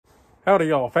Howdy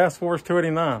y'all, Fast Forward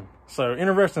 289. So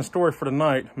interesting story for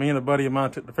tonight. Me and a buddy of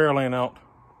mine took the Fairlane out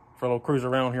for a little cruise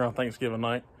around here on Thanksgiving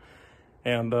night.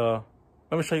 And let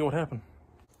me show you what happened.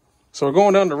 So we're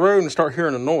going down the road and start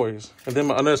hearing a noise. And then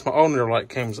I noticed my alternator light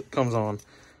comes on.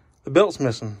 The belt's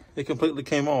missing. It completely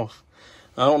came off.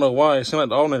 I don't know why. It seemed like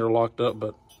the alternator locked up,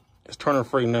 but it's turning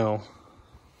free now.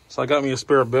 So I got me a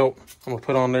spare belt. I'm gonna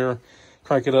put on there,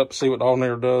 crank it up, see what the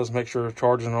alternator does, make sure it's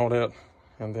charging and all that.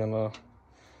 And then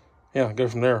yeah, go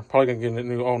from there. Probably gonna get a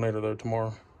new alternator though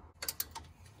tomorrow.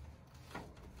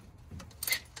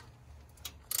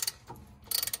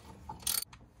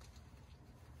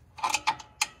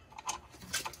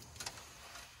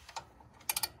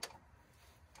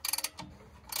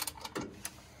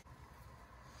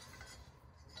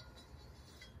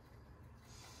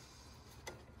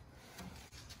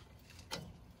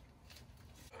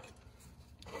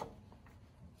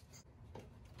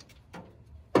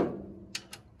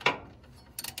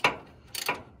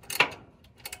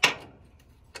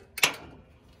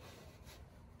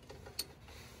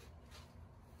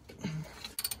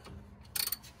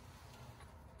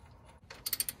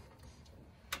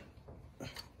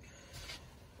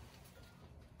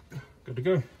 Good to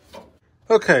go.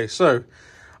 Okay, so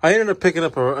I ended up picking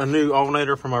up a new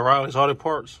alternator from O'Reilly's Auto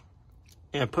Parts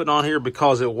and putting on here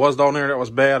because it was the alternator that was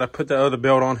bad. I put the other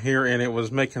belt on here and it was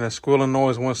making a squealing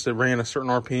noise once it ran a certain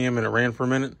RPM, and it ran for a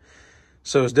minute.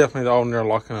 So it's definitely the alternator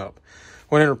locking up.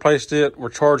 Went and replaced it. We're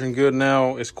charging good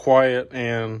now. It's quiet,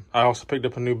 and I also picked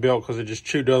up a new belt because it just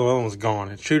chewed the other one was gone.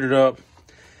 It chewed it up,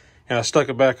 and I stuck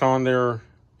it back on there,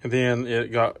 and then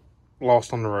it got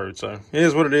lost on the road. So it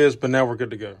is what it is, but now we're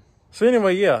good to go. So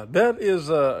anyway, yeah, that is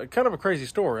kind of a crazy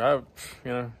story.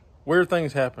 Weird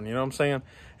things happen, you know what I'm saying?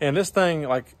 And this thing,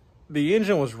 like, the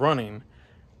engine was running,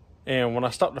 and when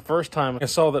I stopped the first time and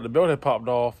saw that the belt had popped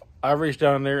off, I reached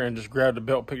down there and just grabbed the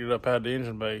belt, picked it up out of the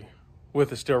engine bay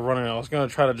with it still running. I was going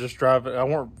to try to just drive it. I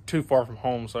weren't too far from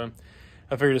home, so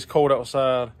I figured it's cold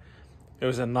outside. It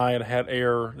was at night. I had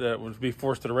air that would be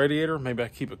forced to the radiator. Maybe I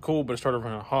keep it cool, but it started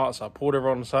running hot, so I pulled it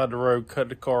on the side of the road, cut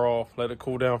the car off, let it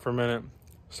cool down for a minute.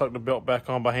 Stuck the belt back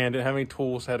on by hand. Didn't have any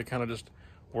tools. Had to kind of just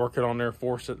work it on there,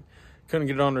 force it. Couldn't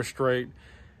get it on there straight.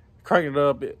 Cranked it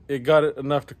up. It got it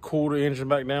enough to cool the engine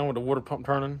back down with the water pump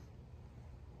turning.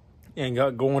 And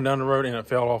got going down the road, and it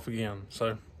fell off again.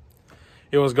 So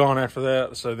it was gone after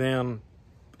that. So then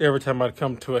every time I'd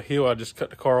come to a hill, I just cut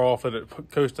the car off, let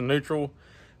it coast to neutral.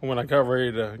 And when I got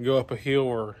ready to go up a hill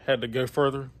or had to go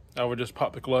further, I would just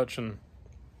pop the clutch and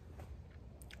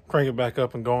crank it back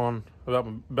up and go on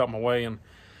about my way. And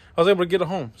I was able to get it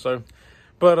home. So,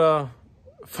 but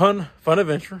fun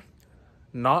adventure,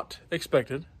 not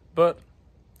expected, but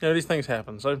you know, these things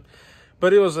happen. So,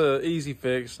 but it was an easy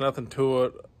fix, nothing to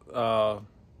it. So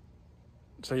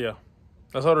yeah,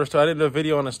 that's all there is to it. I didn't do a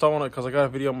video on installing it because I got a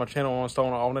video on my channel on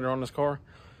installing an alternator on this car,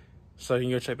 so you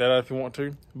can go check that out if you want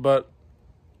to. But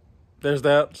there's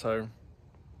that. So,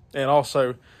 and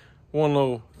also one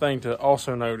little thing to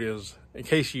also note is, in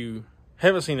case you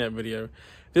haven't seen that video,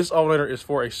 this alternator is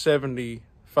for a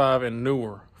 75 and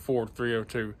newer Ford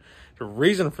 302. The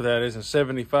reason for that is in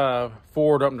 75,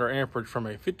 Ford upped their amperage from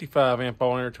a 55 amp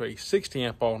alternator to a 60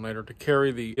 amp alternator to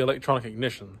carry the electronic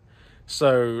ignition.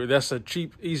 So that's a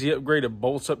cheap, easy upgrade. It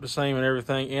bolts up the same and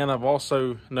everything. And I've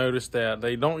also noticed that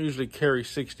they don't usually carry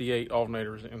 68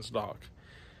 alternators in stock.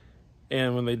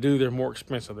 And when they do, they're more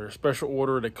expensive. They're a special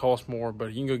order. They cost more, but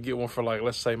you can go get one for, like,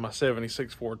 let's say my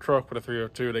 76 Ford truck with a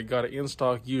 302. They got it in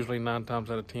stock usually 9 times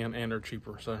out of 10, and they're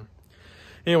cheaper. So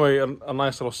anyway, a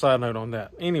nice little side note on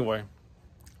that. Anyway,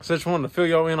 so I just wanted to fill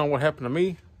y'all in on what happened to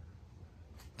me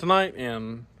tonight,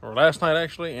 or last night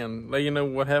actually, and let you know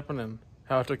what happened and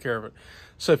how I took care of it.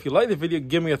 So if you like the video,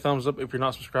 give me a thumbs up. If you're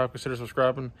not subscribed, consider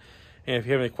subscribing. And if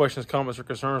you have any questions, comments, or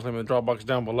concerns, leave them in the drop box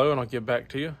down below, and I'll get back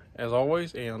to you, as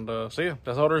always. And so, yeah,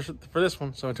 that's all there is for this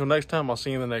one. So until next time, I'll see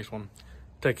you in the next one.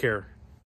 Take care.